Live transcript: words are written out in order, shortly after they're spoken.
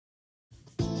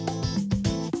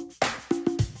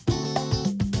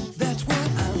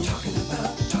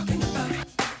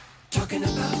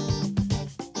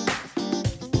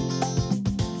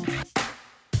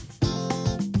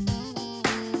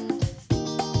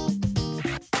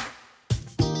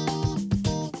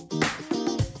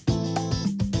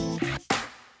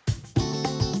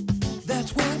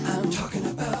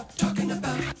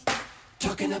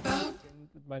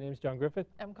My name is John Griffith.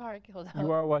 I'm Cara Kilduff. You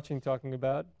are watching Talking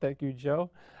About. Thank you, Joe.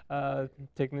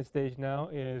 Taking the stage now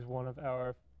is one of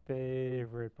our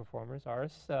favorite performers,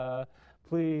 Aris.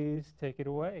 Please take it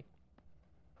away.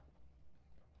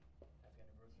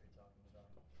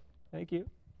 Thank you.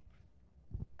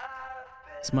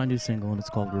 It's my new single and it's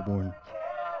called Reborn.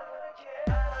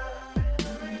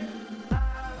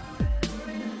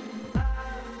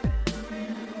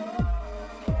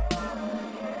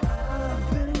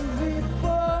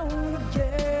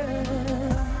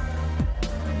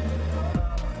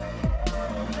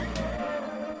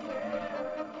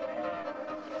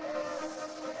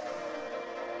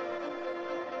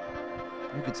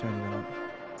 You could turn it on.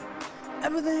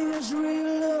 Everything is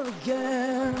real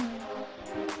again.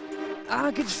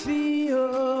 I could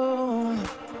feel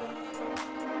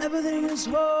everything is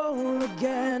whole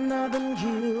again. I've been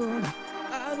healed.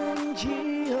 I've been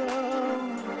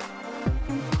healed.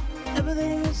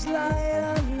 Everything is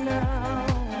lighter now.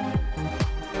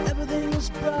 Everything is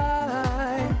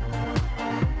bright.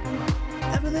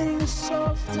 Everything is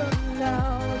softer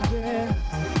now. Yeah.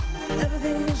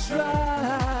 Everything is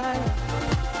right.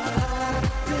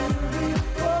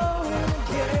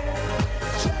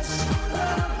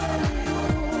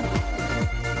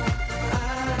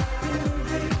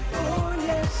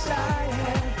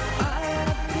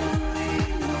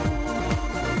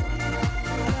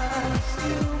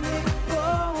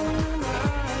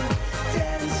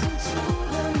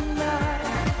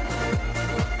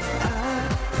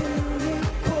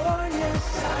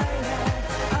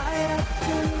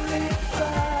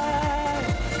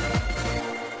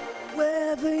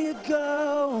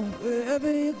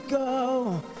 Wherever you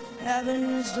go,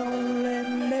 heaven's only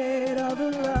made of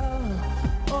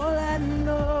love. All I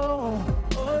know,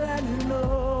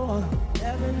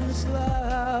 heaven's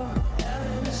love,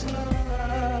 heaven's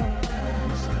love,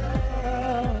 heaven's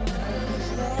love,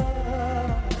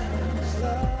 heaven's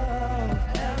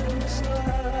love, heaven's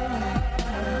love,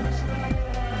 heaven's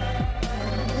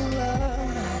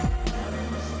love.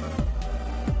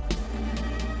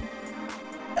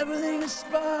 Everything is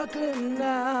sparkling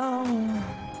now.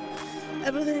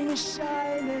 Everything is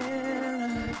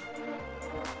shining.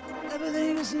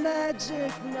 Everything is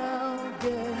magic now,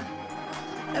 yeah.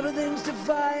 Everything's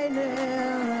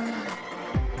divining.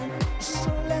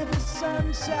 So let the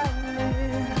sun shine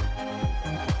in.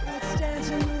 Let's dance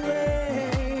in the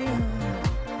rain.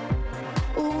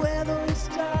 Where there is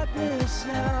darkness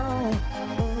now,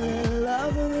 only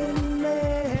love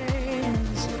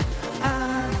remains.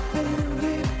 I've been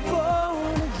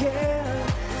reborn again,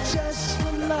 just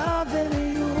for loving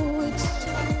you. It's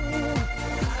true.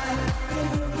 I've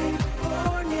been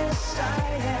reborn, yes I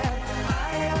have. I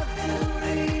have been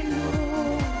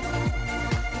renewed.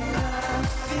 I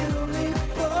feel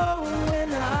reborn when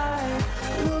I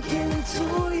look into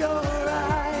your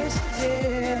eyes.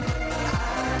 Yeah,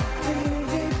 I've been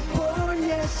reborn,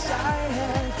 yes I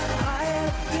have. I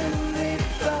have been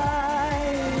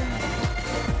refined.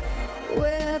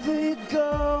 Wherever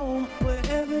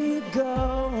you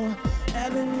go,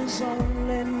 heaven is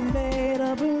only made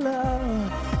of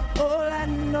love. All I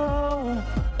know,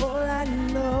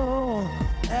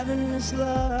 heaven is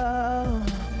love,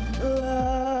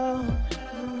 love,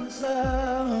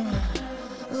 love,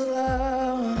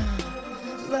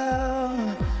 love,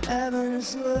 love. Heaven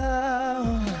is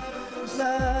love,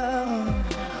 love,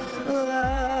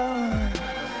 love,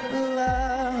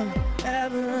 love.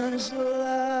 Heaven is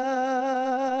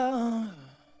love.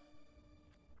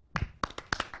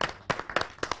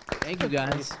 Thank you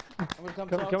guys.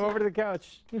 Come over to the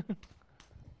couch.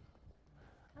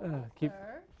 Keep.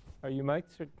 Sir? Are you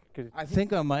mic'd? Or, 'cause I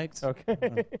think I'm mic'd.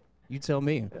 okay. You tell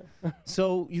me.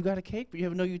 So you got a cake, but you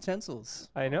have no utensils.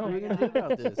 I know. What are we gonna do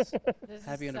about this? This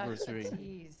Happy is such a anniversary.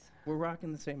 tease. We're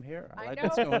rocking the same hair. I like know.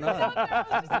 what's going on. I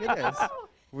was just Look at this. like,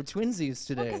 We're twinsies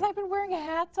today. because I've been wearing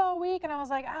hats all week, and I was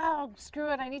like, oh, screw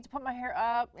it, I need to put my hair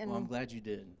up. And Well, I'm glad you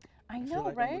did. I feel know,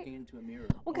 like I'm right? looking into a mirror.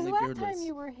 Well, because Only last time beardless.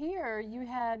 you were here,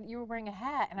 you were wearing a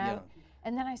hat, and Yeah.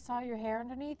 and then I saw your hair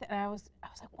underneath, and I was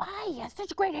like, why? He has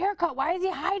such a great haircut. Why is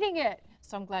he hiding it?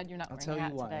 So I'm glad you're not I'll wearing tell a you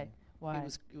hat why. today. Why?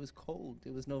 It was cold.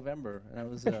 It was November, and I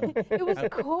was It was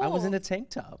cold. I was in a tank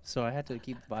top, so I had to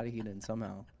keep the body heat in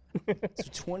somehow. So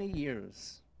 20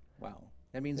 years. Wow.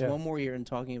 That means one more year and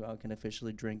Talking About can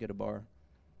officially drink at a bar.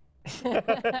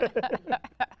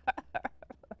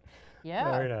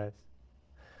 Yeah. Very nice.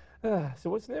 So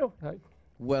what's new?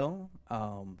 Well,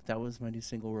 that was my new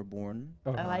single, Reborn.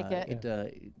 Oh. I like it.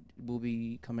 It will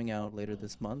be coming out later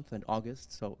this month in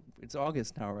August. So it's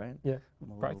August now, right? Yeah. I'm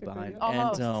a little Practically, behind. yeah.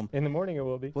 Almost. And In the morning it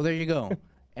will be. well, there you go.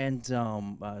 And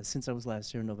since I was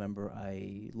last here in November,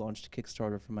 I launched a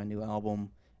Kickstarter for my new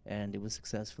album, and it was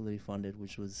successfully funded,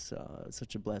 which was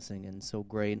such a blessing and so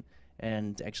great.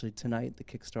 And actually tonight, the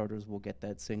Kickstarters will get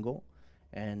that single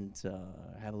and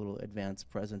have a little advance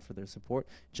present for their support.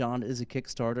 John is a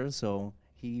Kickstarter, so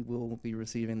he will be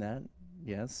receiving that.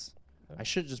 Yes. I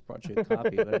should have just brought you a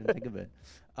copy, but I didn't think of it.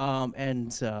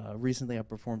 And recently I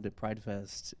performed at Pride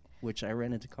Fest, which I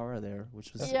ran into Cara there,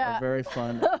 which was a very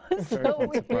fun,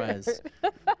 surprise.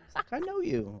 Like, I know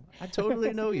you. I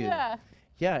totally know you. Yeah.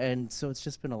 Yeah, and so it's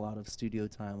just been a lot of studio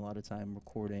time, a lot of time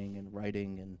recording and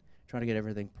writing and trying to get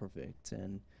everything perfect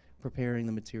and preparing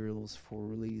the materials for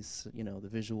release, you know, the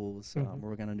visuals. We're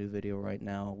working on a new video right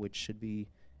now, which should be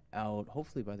out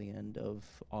hopefully by the end of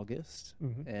August.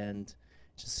 And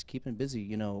just keeping busy,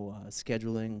 you know,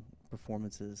 scheduling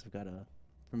performances. We've got a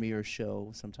premiere show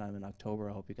sometime in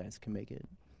October. I hope you guys can make it.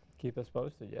 Keep us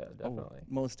posted, yeah, definitely. Oh,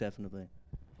 most definitely.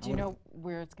 Do you know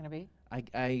where it's going to be?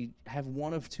 I have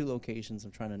one of two locations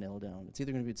I'm trying to nail down. It's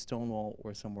either going to be at Stonewall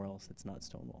or somewhere else that's not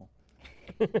Stonewall.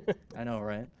 I know,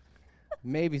 right?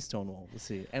 Maybe Stonewall, we'll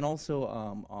see. And also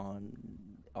on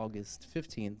August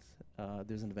 15th,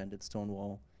 there's an event at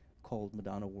Stonewall called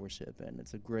Madonna Worship, and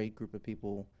it's a great group of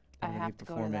people that are going to be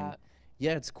performing. Go to that.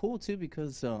 Yeah, it's cool too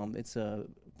because it's a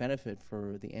benefit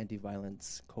for the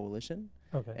Anti-Violence Coalition.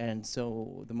 Okay. And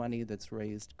so the money that's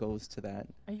raised goes to that.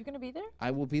 Are you going to be there?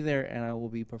 I will be there, and I will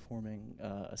be performing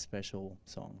a special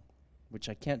song, which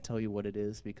I can't tell you what it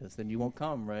is because then you won't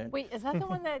come, right? Wait, is that the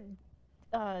one that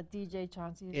DJ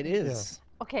Chauncey? It is.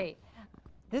 Okay,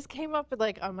 this came up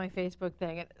like on my Facebook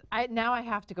thing, and now I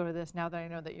have to go to this now that I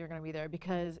know that you're going to be there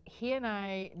because he and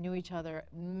I knew each other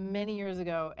many years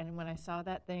ago, and when I saw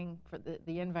that thing for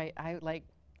the invite, I like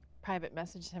private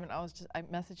messaged him, and I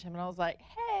messaged him, and I was like,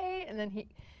 hey, and then he.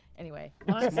 Anyway,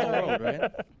 long Small story. world,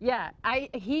 right? Yeah,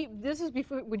 this was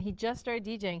before when he just started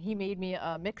DJing. He made me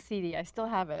a mix CD. I still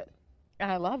have it,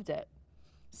 and I loved it.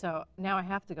 So now I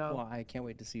have to go. Well, I can't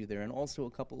wait to see you there. And also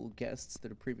a couple of guests that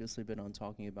have previously been on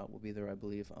Talking About will be there, I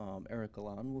believe. Eric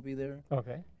Alon will be there.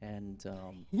 Okay. And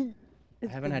I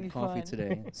haven't had coffee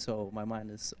today, so my mind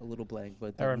is a little blank.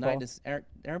 But the Aaron night Paul? is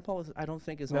Aaron Paul, I don't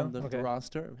think is No? on the Okay.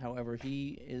 roster. However,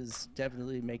 he is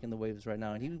definitely making the waves right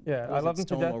now. And he Yeah, I was love at him to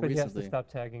Stonewall death, but he has recently. to stop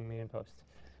tagging me in post.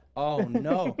 Oh,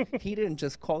 no. He didn't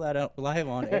just call that out live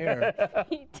on air.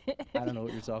 He did. I don't know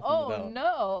what you're talking Oh about.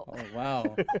 no! Oh,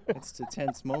 wow. It's a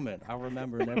tense moment. I'll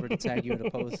remember never to tag you in a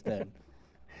post then.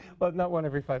 Well, not one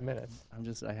every 5 minutes.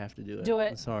 I have to do it. Do it.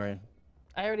 I'm sorry.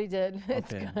 I already did.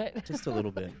 It's Okay. good. Just a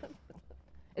little bit.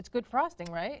 It's good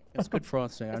frosting, right? It's good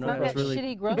frosting. I It's know not it was that really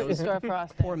shitty grocery store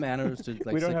frosting. poor manners to like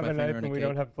We don't stick have my a knife finger in and a we cake.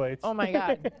 don't have plates. Oh my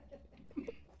God!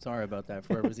 Sorry about that.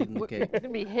 Whoever's eating the We're cake. gonna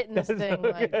be hitting this thing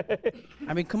like.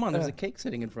 I mean, come on. There's a cake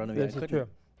sitting in front of me. This I is couldn't true.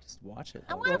 just watch it.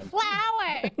 I all want a the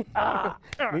time.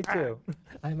 flower. Me too.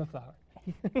 I am a flower.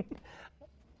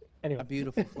 Anyway, A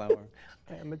beautiful flower.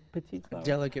 I am a petite A flower.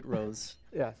 delicate rose.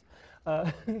 Yes.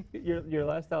 Your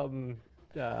last album,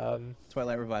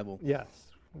 Twilight Revival. yes,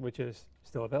 which is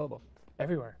still available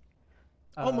everywhere.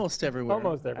 Almost everywhere.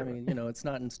 almost I everywhere. mean, you know, it's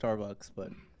not in Starbucks, but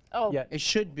Oh Yeah. it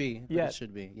should be. But Yeah. It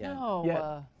should be. Yeah. no!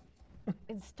 Yeah.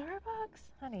 In Starbucks,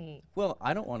 honey. Well,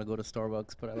 I don't want to go to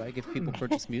Starbucks, but I like if people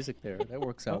purchase music there. That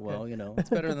works out well, you know. It's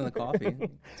better than the coffee,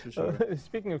 that's for sure.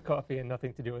 Speaking of coffee and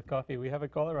nothing to do with coffee, we have a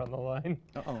caller on the line.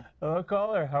 Uh-oh. Hello,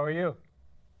 caller. How are you?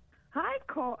 Hi,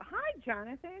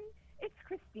 Jonathan. It's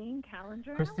Christine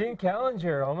Callinger. Christine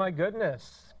Callinger. Oh my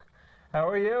goodness. How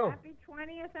are you? Happy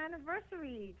 20th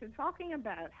anniversary to Talking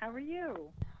About. How are you?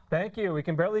 Thank you. We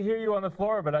can barely hear you on the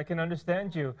floor, but I can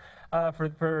understand you.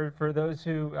 For those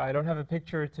who, I don't have a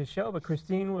picture to show, but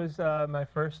Christine was my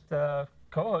first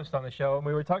co-host on the show, and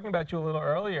we were talking about you a little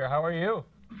earlier. How are you?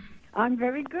 I'm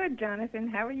very good, Jonathan.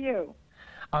 How are you?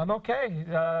 I'm okay.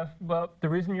 Well, the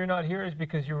reason you're not here is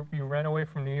because you ran away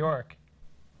from New York.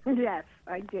 Yes,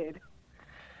 I did.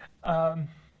 I'm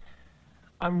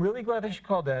really glad that you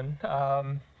called in,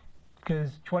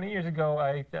 because 20 years ago,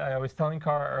 I was telling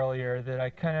Cara earlier that I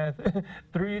kind of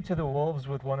threw you to the wolves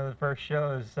with one of the first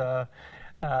shows.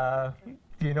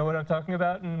 Do you know what I'm talking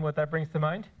about and what that brings to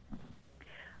mind?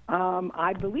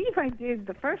 I believe I did.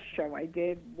 The first show I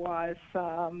did was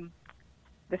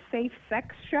the Safe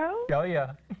Sex Show Oh,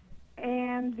 yeah.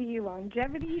 and the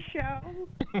Longevity Show,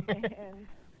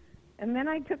 and then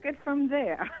I took it from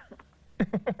there.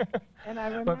 And I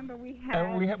remember we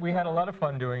had a lot of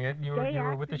fun doing it. You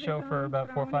were with the show for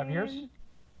about 4 or 5 years?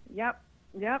 Yep.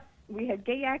 We had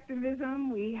gay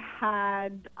activism. We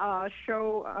had a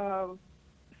show of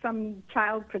some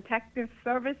child protective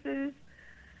services.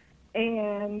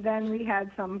 And then we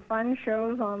had some fun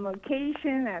shows on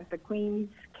location at the Queens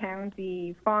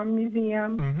County Farm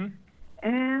Museum. Mm-hmm.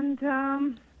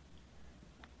 And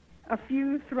a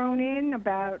few thrown in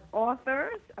about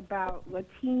authors, about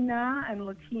Latina and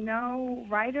Latino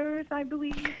writers, I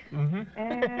believe. Mm-hmm.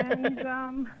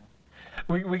 And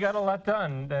We got a lot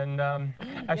done, and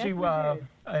actually, Yes, we did.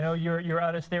 I know you're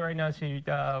out of state right now,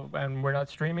 so and we're not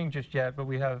streaming just yet. But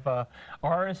we have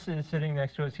Aris is sitting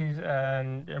next to us. He's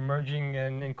an emerging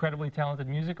and incredibly talented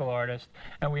musical artist,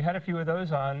 and we had a few of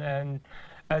those on. And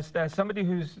as somebody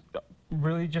who's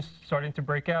really just starting to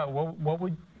break out, what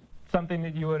would something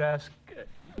that you would ask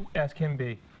him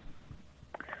be?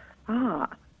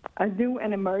 A new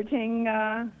and emerging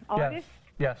artist?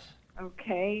 Yes.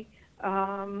 Okay.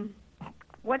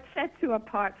 What sets you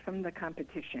apart from the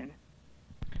competition?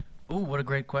 Oh, what a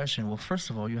great question. Well, first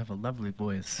of all, you have a lovely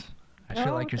voice. I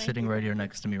feel like you're thank sitting you. right here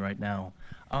next to me right now.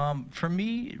 For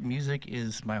me, music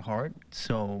is my heart,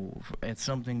 so it's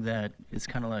something that is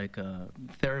kind of like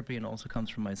therapy and also comes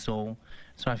from my soul.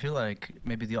 So I feel like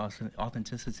maybe the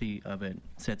authenticity of it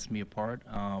sets me apart.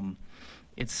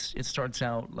 It starts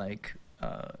out like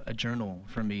a journal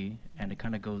for me, and it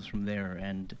kind of goes from there.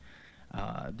 And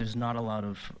there's not a lot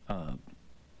of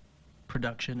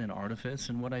production and artifice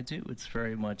in what I do. It's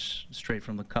very much straight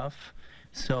from the cuff.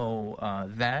 So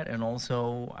that, and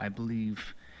also I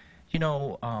believe,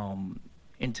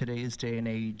 in today's day and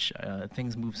age,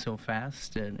 things move so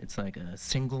fast, and it's like a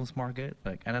singles market.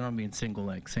 Like, and I don't mean single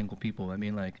like single people. I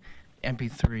mean like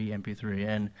MP3,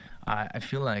 and I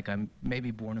feel like I'm maybe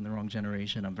born in the wrong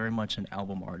generation. I'm very much an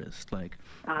album artist. Like,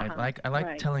 I like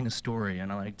right. telling a story,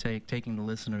 and I like taking the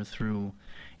listener through,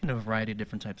 a variety of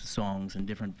different types of songs and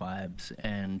different vibes.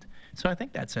 And so I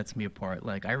think that sets me apart.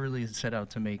 Like, I really set out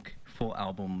to make full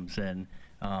albums and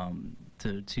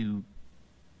to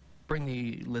bring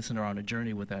the listener on a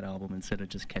journey with that album instead of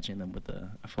just catching them with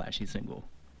a flashy single.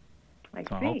 I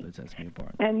So I see. hope that sets me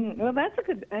apart. And well, that's a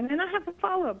good. And then I have a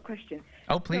follow-up question.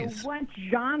 Oh, please. So, what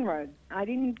genre? I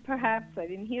didn't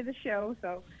hear the show.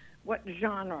 So, what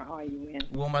genre are you in?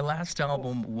 Well, my last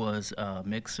album was a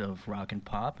mix of rock and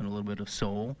pop and a little bit of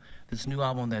soul. This new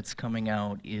album that's coming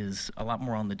out is a lot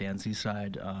more on the dancey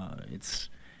side.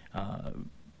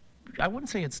 I wouldn't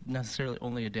say it's necessarily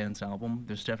only a dance album.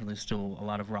 There's definitely still a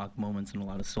lot of rock moments and a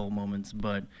lot of soul moments,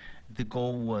 but the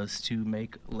goal was to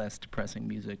make less depressing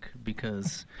music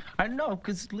because, I don't know,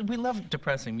 because we love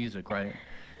depressing music, right?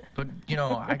 But,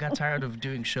 I got tired of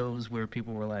doing shows where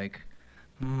people were like,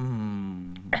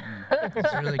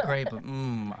 it's really great, but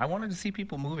I wanted to see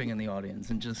people moving in the audience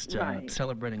and just Right.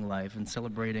 celebrating life and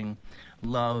celebrating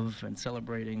love and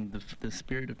celebrating the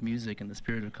spirit of music and the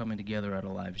spirit of coming together at a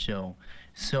live show.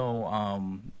 So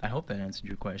I hope that answered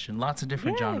your question. Lots of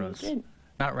different Yeah, you genres. did.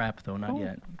 Not rap, though, not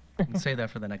yet. I can say that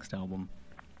for the next album.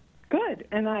 Good.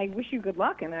 And I wish you good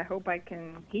luck, and I hope I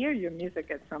can hear your music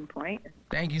at some point.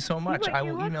 Thank you so much. what I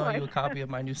you will look email you a like. copy of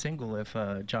my new single if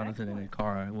Jonathan and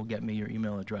Cara will get me your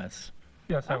email address.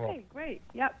 Yes, I will. Okay, great.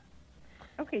 Yep.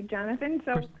 Okay, Jonathan.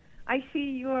 So I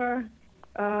see you're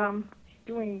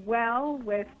doing well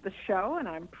with the show, and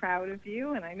I'm proud of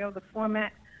you. And I know the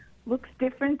format looks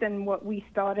different than what we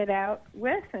started out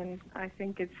with, and I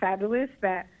think it's fabulous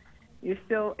that you're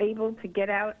still able to get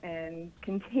out and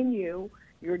continue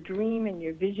your dream and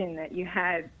your vision that you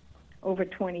had over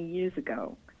 20 years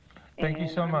ago. Thank you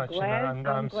And so much. glad- And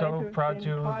I'm glad so have proud been to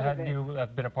have part had of it. you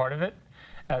have been a part of it,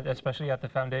 especially at the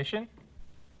foundation.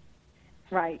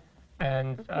 Right.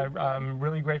 And I'm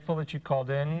really grateful that you called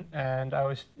in. And I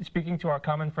was speaking to our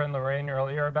common friend Lorraine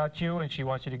earlier about you, and she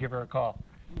wants you to give her a call.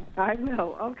 I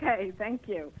will. Okay, thank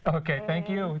you. Okay, thank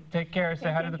you. Take care.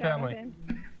 Say hi to the family.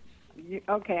 Jonathan.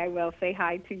 Okay, I will. Say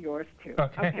hi to yours, too.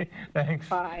 Okay, thanks.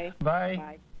 Bye. Bye.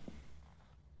 Bye.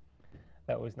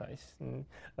 That was nice. And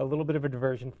a little bit of a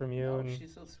diversion from you. and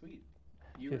she's so sweet.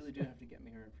 You She's- really do have to get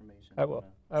me her information. I will.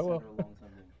 I will.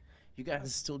 You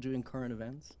guys still doing current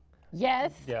events?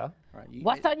 Yes. Yeah. All right,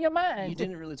 What's on your You mind?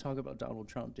 didn't really talk about Donald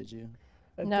Trump, did you?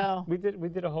 No. We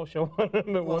did a whole show on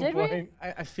him at one Did we? point.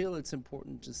 I feel it's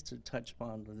important just to touch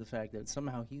upon the fact that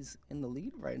somehow he's in the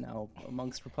lead right now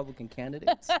amongst Republican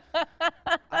candidates.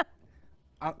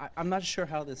 I'm not sure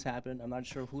how this happened. I'm not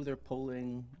sure who they're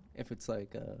polling, if it's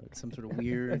like some sort of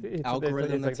weird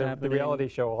algorithm it's like that's the happening. reality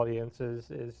show audience is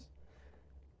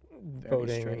Very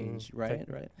voting. strange, It's right, like,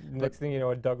 right. Next thing you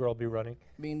know, a Duggar will be running.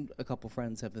 I mean, a couple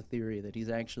friends have the theory that he's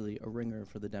actually a ringer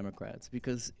for the Democrats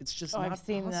because it's just Oh, I've not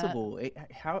seen that. possible.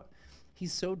 How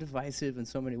he's so divisive in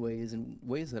so many ways, in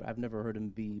ways that I've never heard him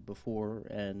be before.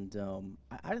 And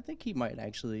I think he might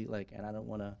actually and I don't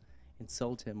want to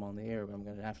insult him on the air, but I'm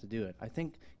going to have to do it. I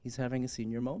think he's having a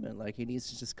senior moment. Like, he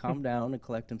needs to just calm down and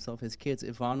collect himself. His kids,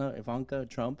 Ivanka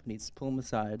Trump, needs to pull him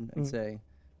aside and say,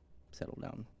 settle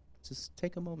down. Just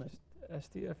take a moment.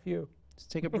 SDFU. Just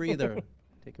take a breather.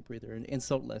 take a breather, and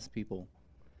insult less people.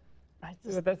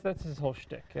 But that's his whole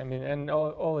shtick. I mean, and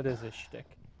all it is shtick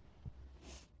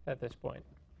at this point.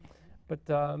 But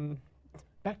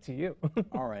back to you.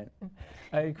 All right.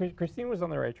 Christine was on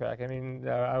the right track. I mean,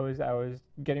 I was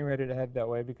getting ready to head that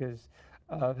way because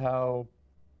of how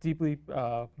deeply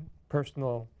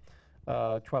personal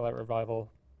Twilight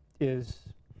Revival is,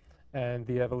 and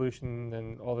the evolution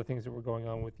and all the things that were going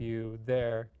on with you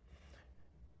there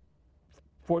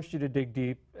forced you to dig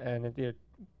deep, and it's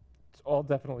all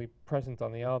definitely present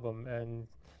on the album. And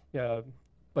yeah,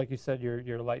 like you said,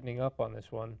 you're lightening up on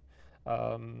this one.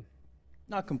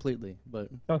 Not completely, but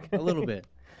Okay. a little bit.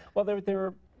 Well, there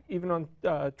were even on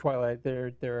Twilight.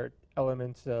 There are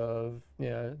elements of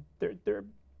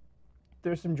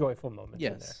there's some joyful moments.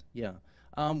 Yes, yeah.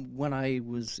 When I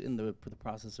was in the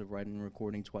process of writing and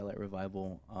recording Twilight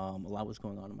Revival, a lot was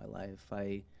going on in my life.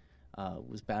 I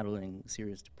was battling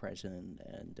serious depression,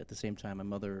 and at the same time, my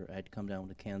mother had come down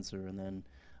with cancer, and then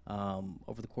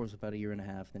over the course of about 1.5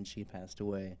 years, then she passed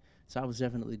away. So I was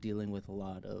definitely dealing with a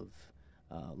lot of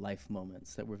life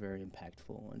moments that were very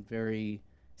impactful and very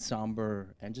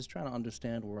somber, and just trying to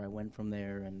understand where I went from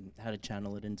there and how to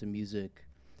channel it into music.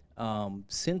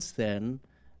 Since then,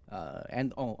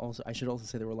 and also I should also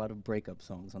say there were a lot of breakup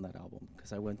songs on that album,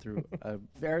 because I went through a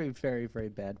very, very, very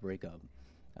bad breakup,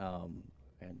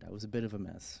 and I was a bit of a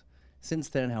mess. Since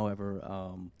then, however,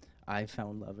 I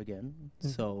found love again,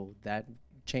 so that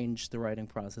changed the writing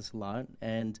process a lot.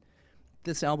 And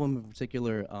this album in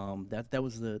particular, that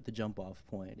was the jump-off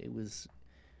point. It was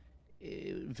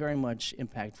very much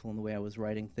impactful in the way I was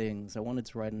writing things. I wanted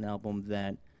to write an album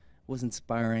that was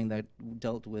inspiring, that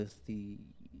dealt with the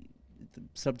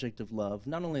subject of love,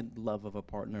 not only love of a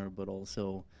partner, but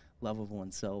also love of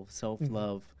oneself,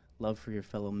 self-love, love for your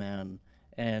fellow man,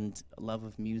 and love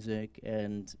of music,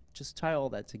 and just tie all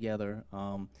that together.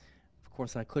 Of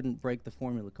course, I couldn't break the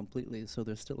formula completely, so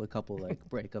there's still a couple like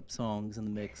breakup songs in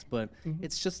the mix, but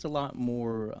it's just a lot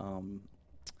more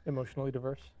Emotionally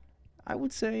diverse. I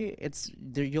would say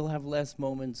you'll have less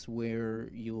moments where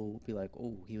you'll be like,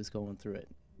 oh, he was going through it,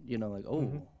 like,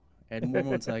 oh, and more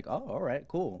moments like, oh, all right,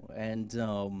 cool. And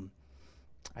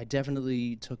I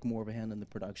definitely took more of a hand in the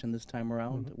production this time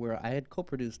around, where I had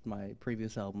co-produced my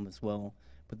previous album as well,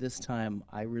 but this time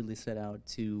I really set out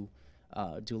to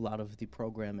do a lot of the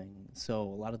programming. So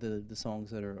a lot of the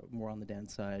songs that are more on the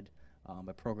dance side,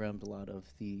 I programmed a lot of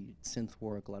the synth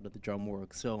work, a lot of the drum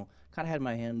work. So kind of had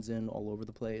my hands in all over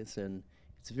the place, and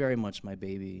it's very much my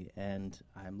baby, and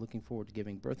I'm looking forward to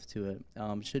giving birth to it.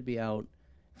 Should be out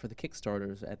for the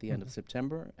Kickstarters at the end of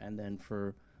September, and then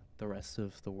for the rest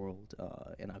of the world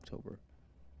in October.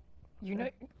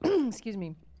 Excuse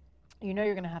me, you're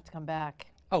going to have to come back.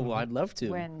 Oh, well, I'd love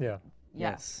to. Yeah.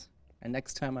 Yes. And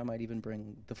next time I might even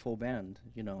bring the full band,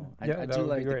 I that do would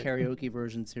like be the great. karaoke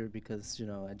versions here because,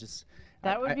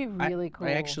 That would be really cool.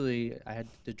 I had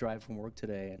to drive from work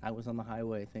today, and I was on the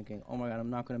highway thinking, oh my God, I'm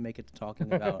not going to make it to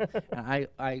talking about. And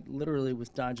I literally was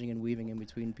dodging and weaving in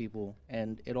between people,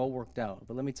 and it all worked out.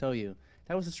 But let me tell you,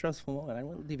 that was a stressful moment. I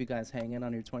wouldn't leave you guys hanging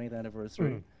on your 20th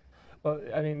anniversary. Well,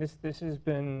 I mean, this has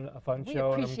been a fun We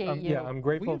show. appreciate and you. I'm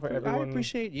grateful for everyone. I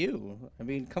appreciate you. I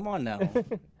mean, come on now.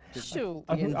 Shoot.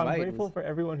 I'm grateful for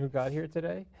everyone who got here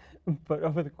today, but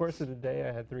over the course of the day,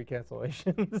 I had 3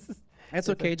 cancellations. That's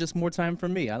okay. Just more time for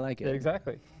me. I like it. Yeah,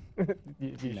 exactly.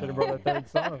 you should have brought a 3rd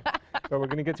song. But we're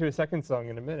going to get to a 2nd song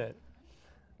in a minute.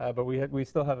 But we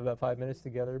still have about 5 minutes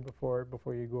together before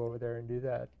you go over there and do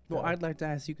that. Well, I'd like to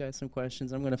ask you guys some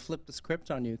questions. I'm going to flip the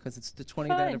script on you because it's the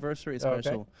 20th anniversary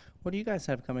special. Okay. What do you guys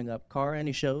have coming up? Cara,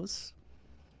 any shows?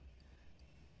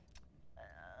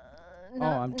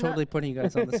 I'm totally putting you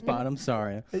guys on the spot. I'm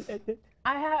sorry.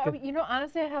 I have,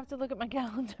 honestly, I have to look at my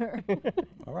calendar.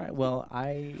 All right. Well,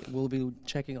 I will be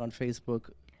checking on Facebook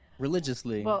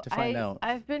religiously to find out.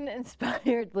 I've been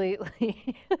inspired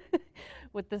lately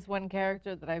with this one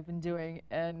character that I've been doing,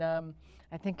 and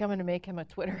I think I'm going to make him a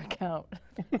Twitter account.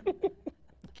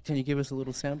 Can you give us a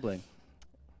little sampling?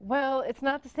 Well, it's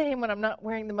not the same when I'm not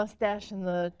wearing the mustache and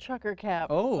the trucker cap.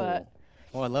 Oh. But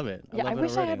I love it. I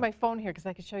wish I already. had my phone here because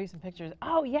I could show you some pictures.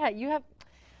 Oh, yeah, you have.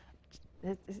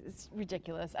 It's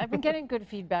ridiculous. I've been getting good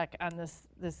feedback on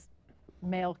this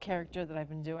male character that I've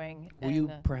been doing. Will you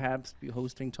perhaps be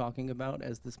hosting Talking About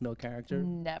as this male character?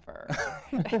 Never.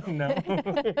 No.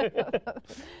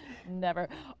 Never.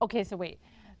 Okay, so wait.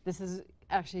 This is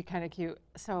actually kind of cute.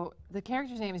 So the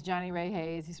character's name is Johnny Ray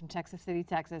Hayes. He's from Texas City,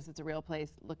 Texas. It's a real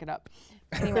place. Look it up.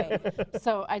 Anyway,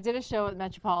 so I did a show at the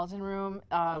Metropolitan Room.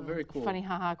 Very cool. Funny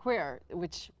Haha Queer,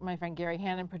 which my friend Gary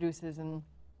Hannon produces and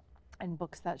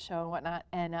books that show and whatnot.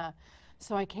 And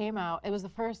So I came out. It was the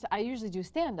first. I usually do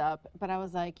stand-up, but I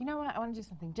was like, you know what? I want to do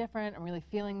something different. I'm really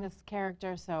feeling this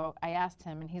character. So I asked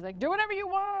him, and he's like, do whatever you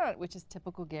want, which is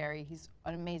typical Gary. He's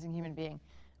an amazing human being.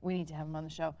 We need to have him on the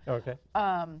show. Okay.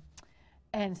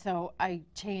 And so I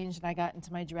changed, and I got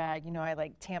into my drag. You know, I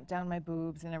like tamped down my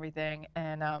boobs and everything.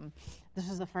 And this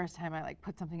was the first time I like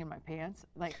put something in my pants.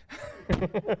 Like,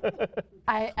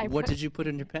 What did you put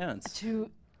in your pants?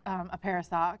 A pair of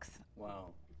socks. Wow.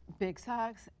 Big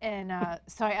socks. And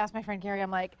so I asked my friend Gary, I'm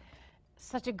like,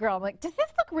 such a girl. I'm like, does this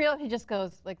look real? And he just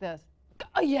goes like this.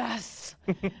 Oh, yes.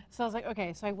 So I was like,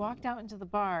 okay. So I walked out into the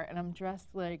bar, and I'm dressed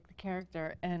like the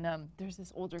character. And there's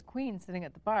this older queen sitting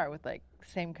at the bar with like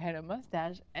same kind of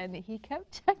mustache. And he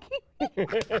kept checking me.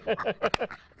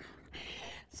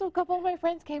 So a couple of my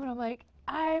friends came, and I'm like,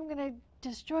 I'm going to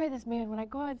destroy this man when I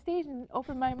go on stage and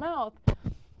open my mouth.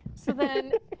 So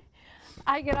then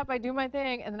I get up, I do my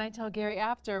thing, and then I tell Gary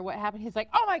after what happened. He's like,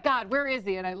 oh my God, where is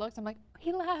he? And I looked, I'm like,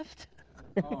 he left.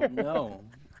 Oh, no.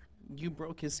 You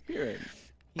broke his spirit.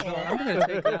 He thought, I'm going to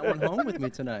take that one home with me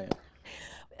tonight.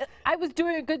 I was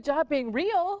doing a good job being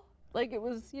real. Like, it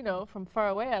was, you know, from far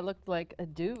away, I looked like a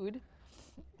dude.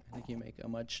 I think you make a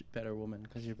much better woman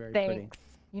because you're very Thanks. pretty.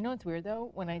 You know what's weird,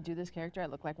 though? When I do this character, I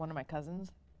look like one of my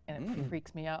cousins, and it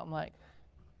freaks me out. I'm like,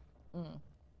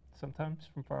 Sometimes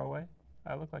from far away,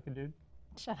 I look like a dude.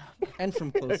 shut up. And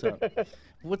from close up.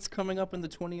 What's coming up in the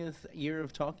 20th year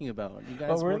of Talking About? You guys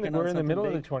Well, we're working in on the something middle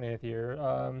big? of the 20th year.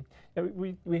 Yeah,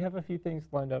 we have a few things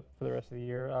lined up for the rest of the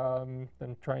year. I'm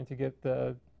trying to get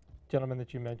the gentleman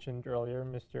that you mentioned earlier,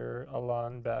 Mr.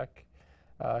 Alon, back.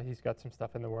 He's got some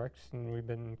stuff in the works, and we've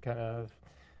been kind of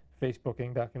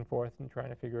Facebooking back and forth and trying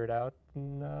to figure it out.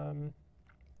 And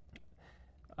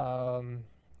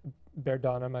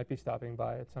Berdonna might be stopping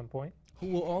by at some point. Who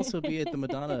will also be at the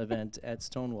Madonna event at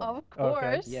Stonewall. Of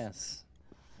course. Yes,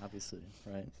 obviously,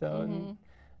 right. So and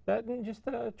that and just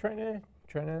trying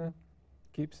to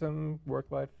keep some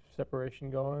work-life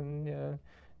separation going. Yeah,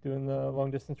 doing the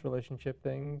long-distance relationship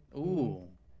thing. Ooh,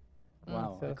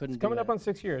 wow! So I couldn't. it's coming do up that. on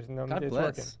 6 years, and God it's bless.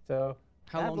 working. So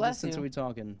How God long bless distance you. are we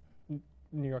talking?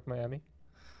 New York, Miami,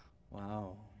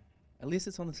 Wow. At least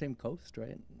it's on the same coast,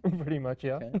 right? pretty much.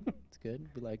 Yeah. Okay, it's good.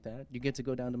 We like that. You get to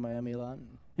go down to Miami a lot.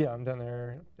 Yeah, I'm down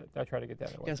there. I try to get down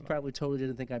there. You once guys a month. probably totally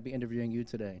didn't think I'd be interviewing you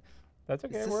today. That's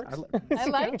okay. Is It this- works. I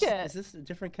like it. Is this a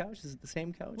different couch? Is it the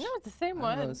same couch? No, it's the same I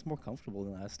don't know, one. it's more comfortable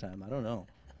than last time. I don't know.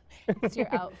 It's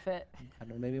your outfit. I don't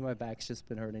know. Maybe my back's just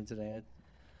been hurting today. I'd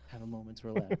have a moment to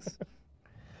relax.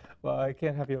 Well, I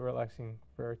can't have you relaxing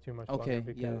for too much Okay,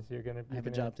 longer yeah. because you're gonna have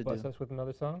a job to bless do. us with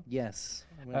another song. Yes.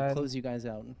 I'm going to close you guys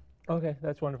out. Okay,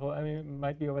 that's wonderful. I mean,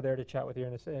 might be over there to chat with you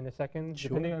in a second,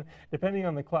 Sure. depending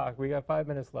on the clock. We got 5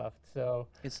 minutes left, so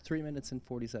It's 3 minutes and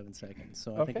 47 seconds,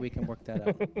 so I think Okay. we can work that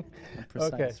out. I'm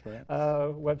precise, okay. right?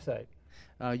 Website.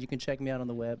 You can check me out on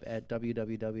the web at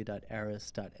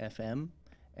www.aris.fm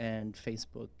and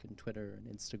Facebook and Twitter and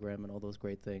Instagram and all those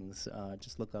great things.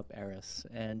 Just look up Aris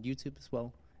and YouTube as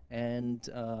well. And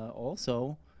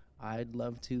also, I'd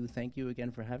love to thank you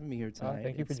again for having me here tonight.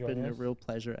 thank you for It's joining been a us. real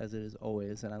pleasure, as it is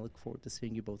always, and I look forward to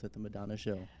seeing you both at the Madonna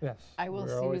show. Yes. I will We're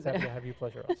see you always happy there. to have you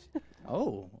pleasure us.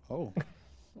 Oh,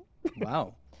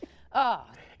 wow. Oh,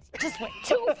 just went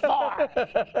too far,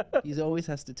 He always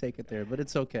has to take it there, but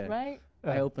it's okay. right?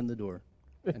 I opened the door,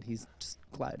 and he's just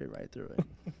glided right through it.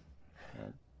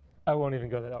 I won't even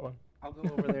go to that one. I'll go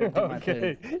over there and do my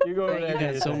Okay, thing. you go over Thank there.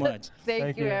 you guys so much. Thank,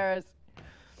 Thank you, you. Aris.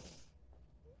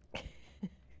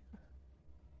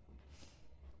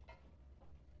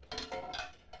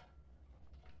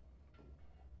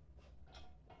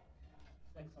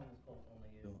 Next song is called Only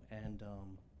You, and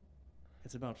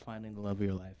it's about finding the love of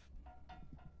your life.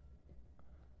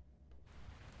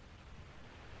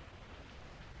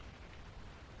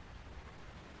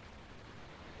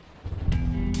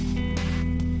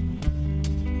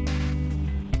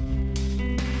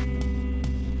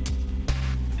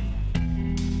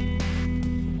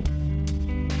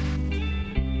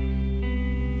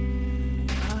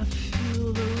 I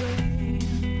feel the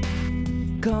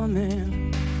rain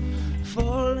coming,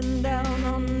 falling down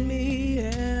on me,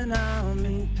 and I'm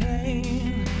in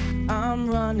pain. I'm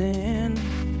running,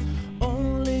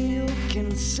 only you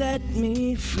can set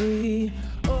me free.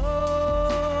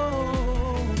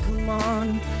 Oh, come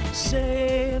on,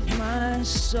 save my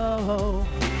soul.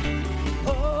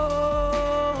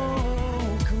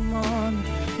 Oh, come on,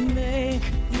 make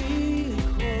me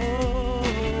whole.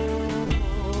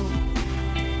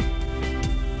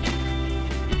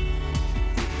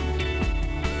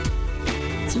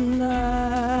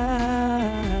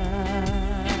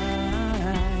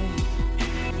 Tonight,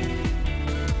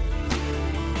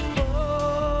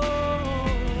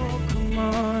 oh, come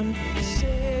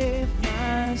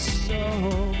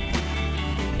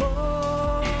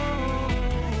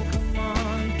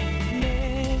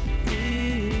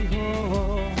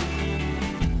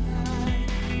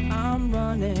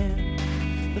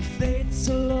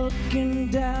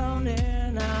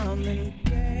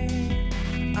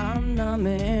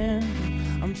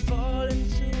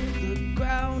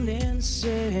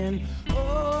saying,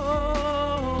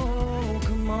 oh,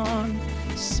 come on,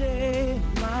 save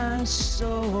my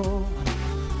soul.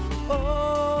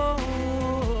 Oh,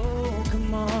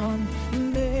 come on,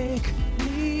 make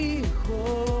me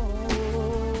whole.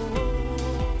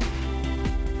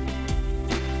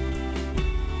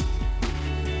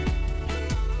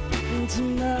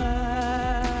 Tonight,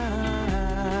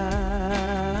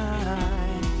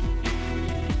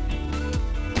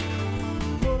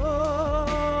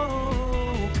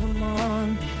 oh, come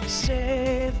on,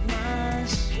 save my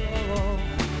soul.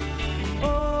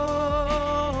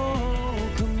 Oh,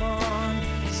 come on,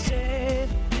 save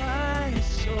my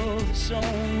soul. It's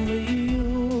only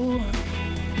you,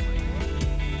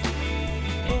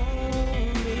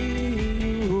 only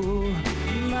you,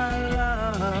 my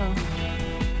love.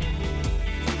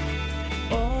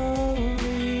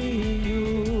 Only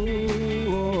you.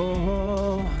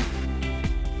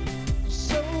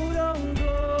 So don't go,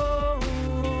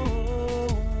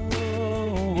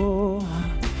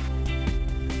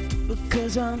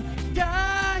 because I'm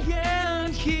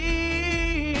dying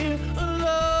here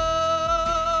alone.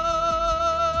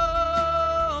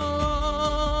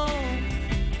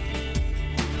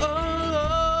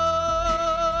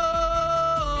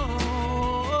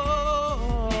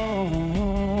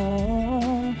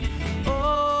 Alone.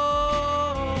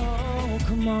 Oh,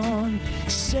 come on,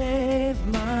 save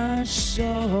my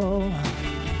soul.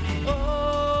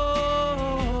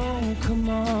 Oh, come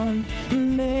on,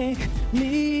 make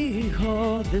me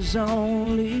whole. There's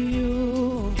only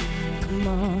you. Come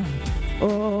on,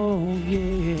 oh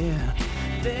yeah.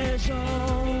 There's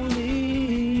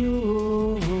only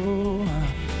you,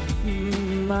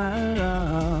 my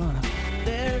love.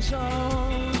 There's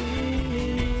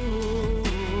only you.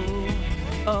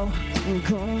 Oh,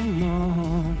 come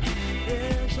on.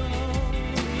 There's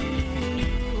only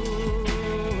you,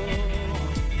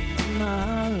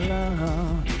 my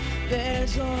love.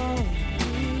 There's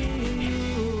only you.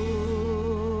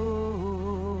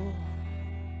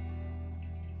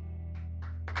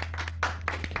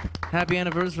 Happy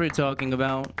anniversary talking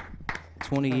about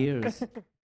 20 years.